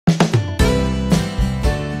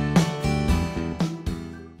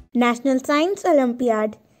National Science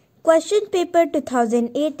Olympiad, Question Paper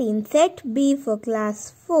 2018, Set B for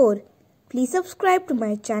Class 4. Please subscribe to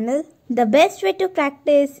my channel. The best way to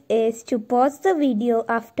practice is to pause the video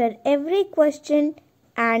after every question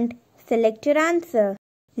and select your answer.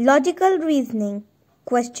 Logical reasoning.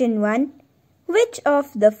 Question 1. Which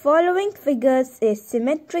of the following figures is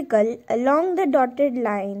symmetrical along the dotted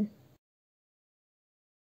line?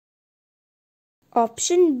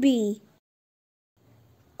 Option B.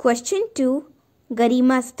 Question 2.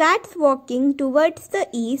 Garima starts walking towards the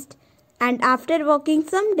east and after walking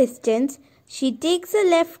some distance, she takes a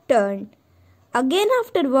left turn. Again,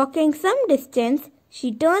 after walking some distance,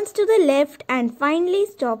 she turns to the left and finally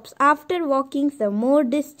stops after walking some more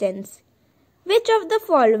distance. Which of the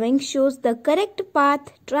following shows the correct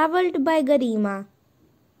path travelled by Garima?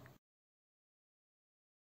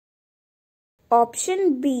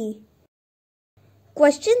 Option B.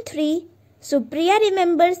 Question 3. Supriya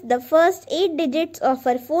remembers the first 8 digits of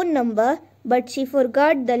her phone number, but she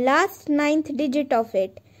forgot the last 9th digit of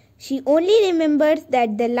it. She only remembers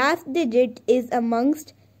that the last digit is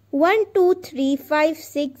amongst 1, 2, 3, 5,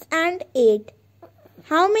 6 and 8.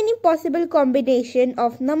 How many possible combinations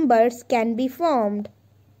of numbers can be formed?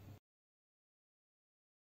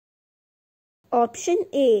 Option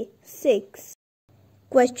A. 6.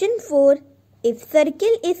 Question 4. If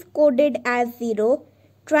circle is coded as 0,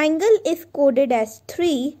 triangle is coded as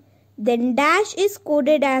 3, then dash is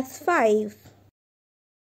coded as 5.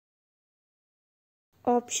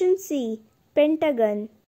 Option C. Pentagon.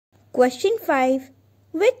 Question 5.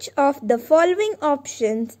 Which of the following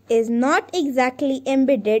options is not exactly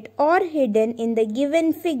embedded or hidden in the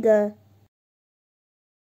given figure?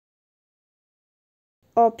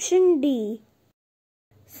 Option D.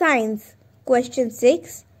 Science. Question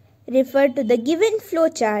 6. Refer to the given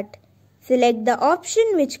flowchart. Select the option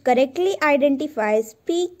which correctly identifies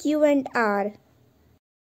P, Q and R.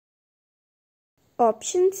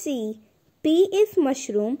 Option C. P is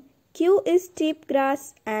mushroom, Q is steep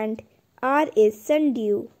grass and R is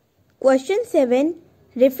sundew. Question 7.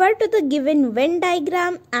 Refer to the given Venn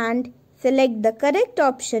diagram and select the correct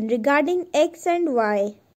option regarding X and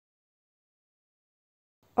Y.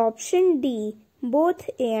 Option D.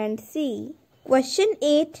 Both A and C. Question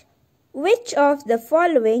 8. Which of the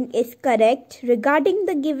following is correct regarding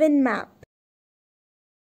the given map?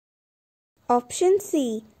 Option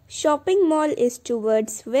C. Shopping mall is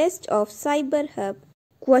towards west of Cyber Hub.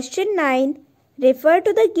 Question 9. Refer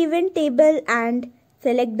to the given table and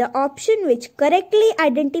select the option which correctly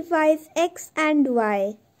identifies X and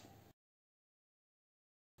Y.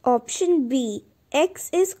 Option B. X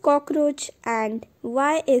is cockroach and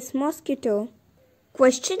Y is mosquito.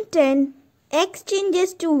 Question 10. X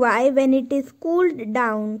changes to Y when it is cooled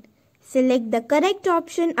down. Select the correct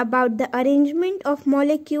option about the arrangement of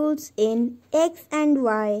molecules in X and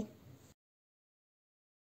Y.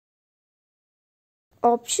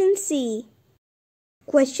 Option C.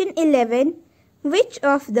 Question 11. Which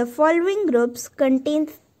of the following groups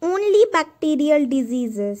contains only bacterial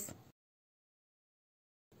diseases?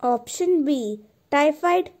 Option B.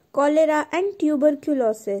 Typhoid, cholera and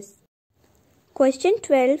tuberculosis. Question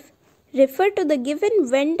 12. Refer to the given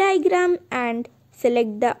Venn diagram and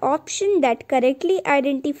select the option that correctly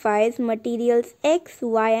identifies materials X,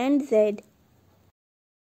 Y and Z.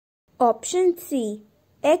 Option C.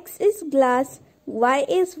 X is glass, Y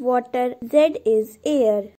is water, Z is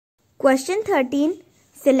air. Question 13.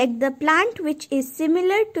 Select the plant which is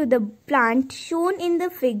similar to the plant shown in the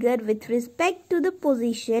figure with respect to the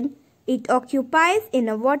position it occupies in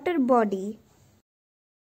a water body.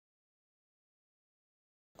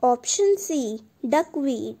 Option C.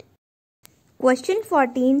 Duckweed. Question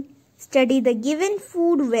 14. Study the given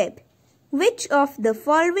food web. Which of the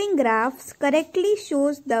following graphs correctly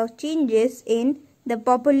shows the changes in the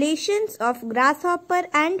populations of grasshopper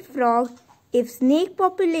and frog if snake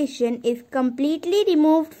population is completely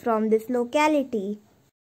removed from this locality?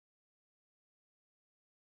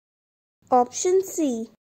 Option C.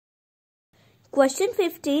 Question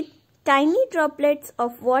 15. Tiny droplets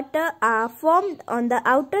of water are formed on the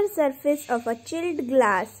outer surface of a chilled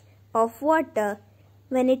glass of water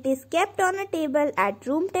when it is kept on a table at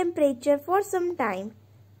room temperature for some time.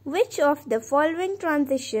 Which of the following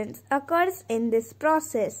transitions occurs in this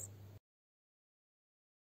process?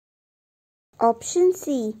 Option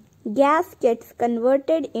C. Gas gets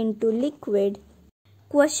converted into liquid.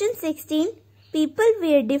 Question 16. People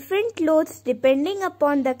wear different clothes depending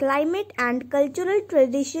upon the climate and cultural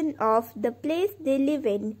tradition of the place they live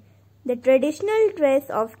in. The traditional dress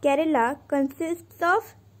of Kerala consists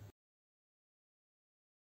of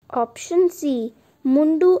Option C.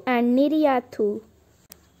 Mundu and Niriyathu.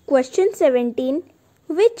 Question 17.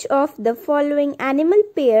 Which of the following animal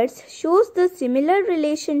pairs shows the similar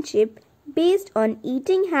relationship based on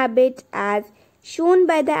eating habits as shown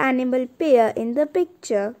by the animal pair in the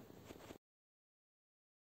picture?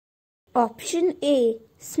 Option A.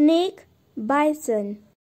 Snake, bison.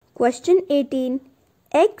 Question 18.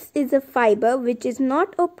 X is a fiber which is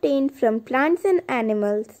not obtained from plants and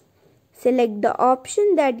animals. Select the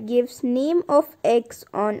option that gives name of X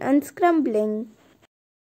on unscrambling.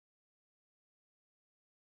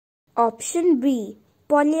 Option B.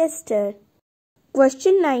 Polyester.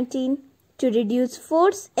 Question 19. To reduce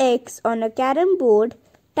force X on a carom board,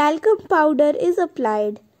 talcum powder is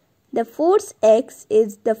applied. The force X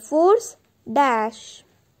is the force dash.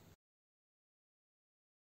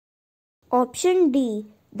 Option D.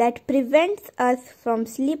 That prevents us from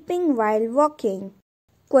sleeping while walking.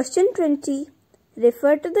 Question 20.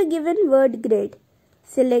 Refer to the given word grid.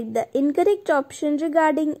 Select the incorrect option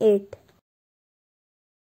regarding it.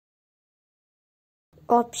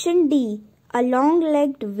 Option D. A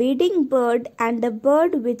long-legged wading bird and a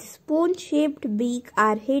bird with spoon-shaped beak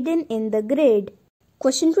are hidden in the grid.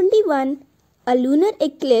 Question 21. A lunar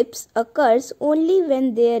eclipse occurs only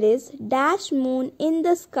when there is dash moon in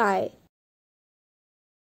the sky.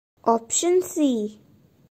 Option C.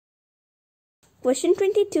 Question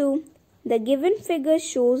 22. The given figure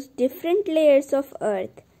shows different layers of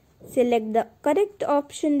earth. Select the correct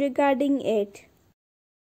option regarding it.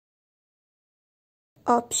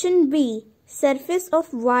 Option B. Surface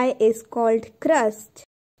of Y is called crust.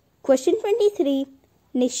 Question 23.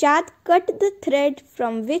 Nishad cut the thread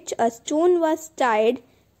from which a stone was tied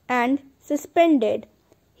and suspended.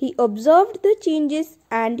 He observed the changes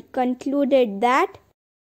and concluded that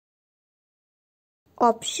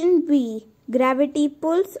Option B. Gravity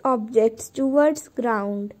pulls objects towards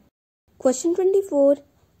ground. Question 24.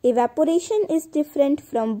 Evaporation is different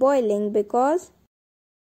from boiling because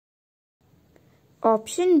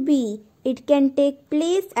Option B. It can take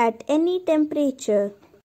place at any temperature.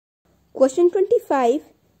 Question 25.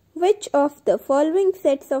 Which of the following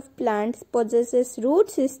sets of plants possesses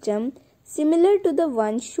root system similar to the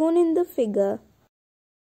one shown in the figure?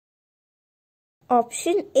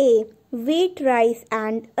 Option A. Wheat, rice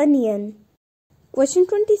and onion. Question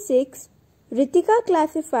 26. Ritika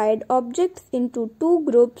classified objects into two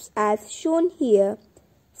groups as shown here.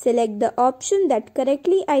 Select the option that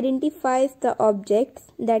correctly identifies the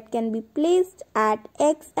objects that can be placed at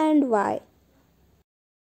X and Y.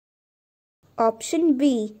 Option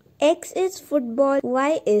B. X is football,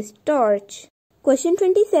 Y is torch. Question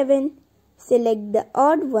 27. Select the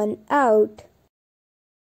odd one out.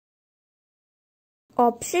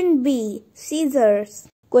 Option B. Scissors.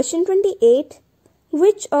 Question 28.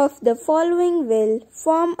 Which of the following will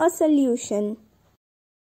form a solution?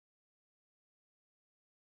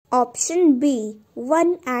 Option B.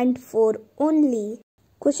 1 and 4 only.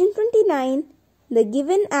 Question 29. The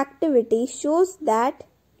given activity shows that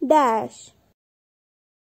dash.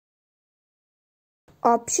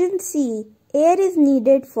 Option C. Air is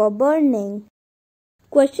needed for burning.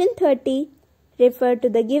 Question 30. Refer to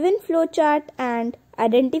the given flowchart and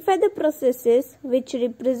identify the processes which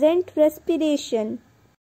represent respiration.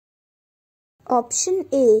 Option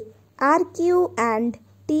A. RQ and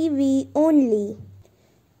TV only.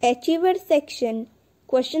 Achiever section.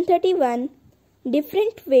 Question 31.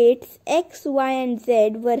 Different weights X, Y and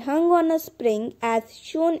Z were hung on a spring as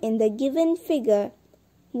shown in the given figure.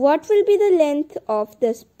 What will be the length of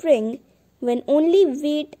the spring when only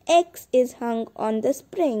weight X is hung on the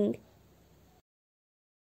spring?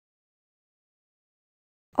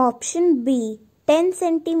 Option B. 10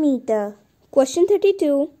 cm. Question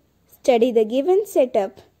 32. Study the given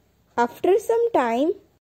setup. After some time,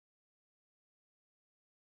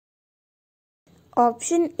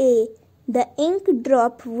 Option A. The ink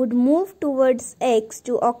drop would move towards X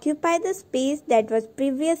to occupy the space that was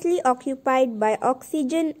previously occupied by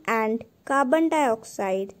oxygen and carbon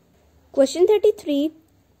dioxide. Question 33.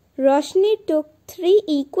 Roshni took 3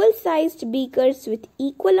 equal-sized beakers with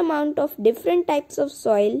equal amount of different types of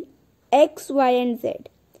soil, X, Y and Z.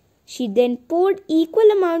 She then poured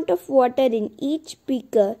equal amount of water in each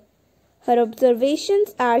beaker. Her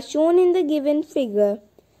observations are shown in the given figure.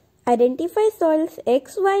 Identify soils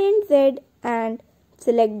X, Y and Z and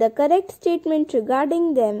select the correct statement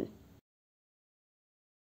regarding them.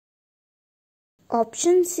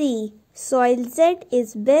 Option C. Soil Z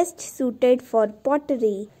is best suited for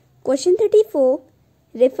pottery. Question 34.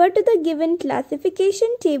 Refer to the given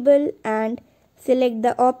classification table and select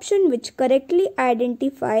the option which correctly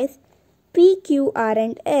identifies P, Q, R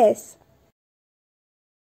and S.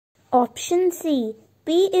 Option C.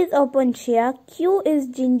 P is opuntia, Q is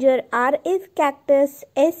ginger, R is cactus,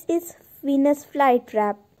 S is Venus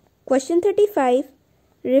flytrap. Question 35.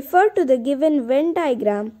 Refer to the given Venn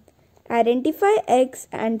diagram. Identify X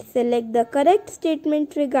and select the correct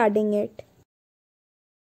statement regarding it.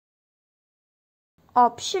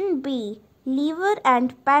 Option B. Liver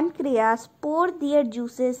and pancreas pour their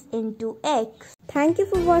juices into X. Thank you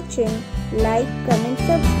for watching. Like, comment,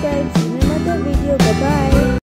 subscribe. See you in another video. Bye-bye.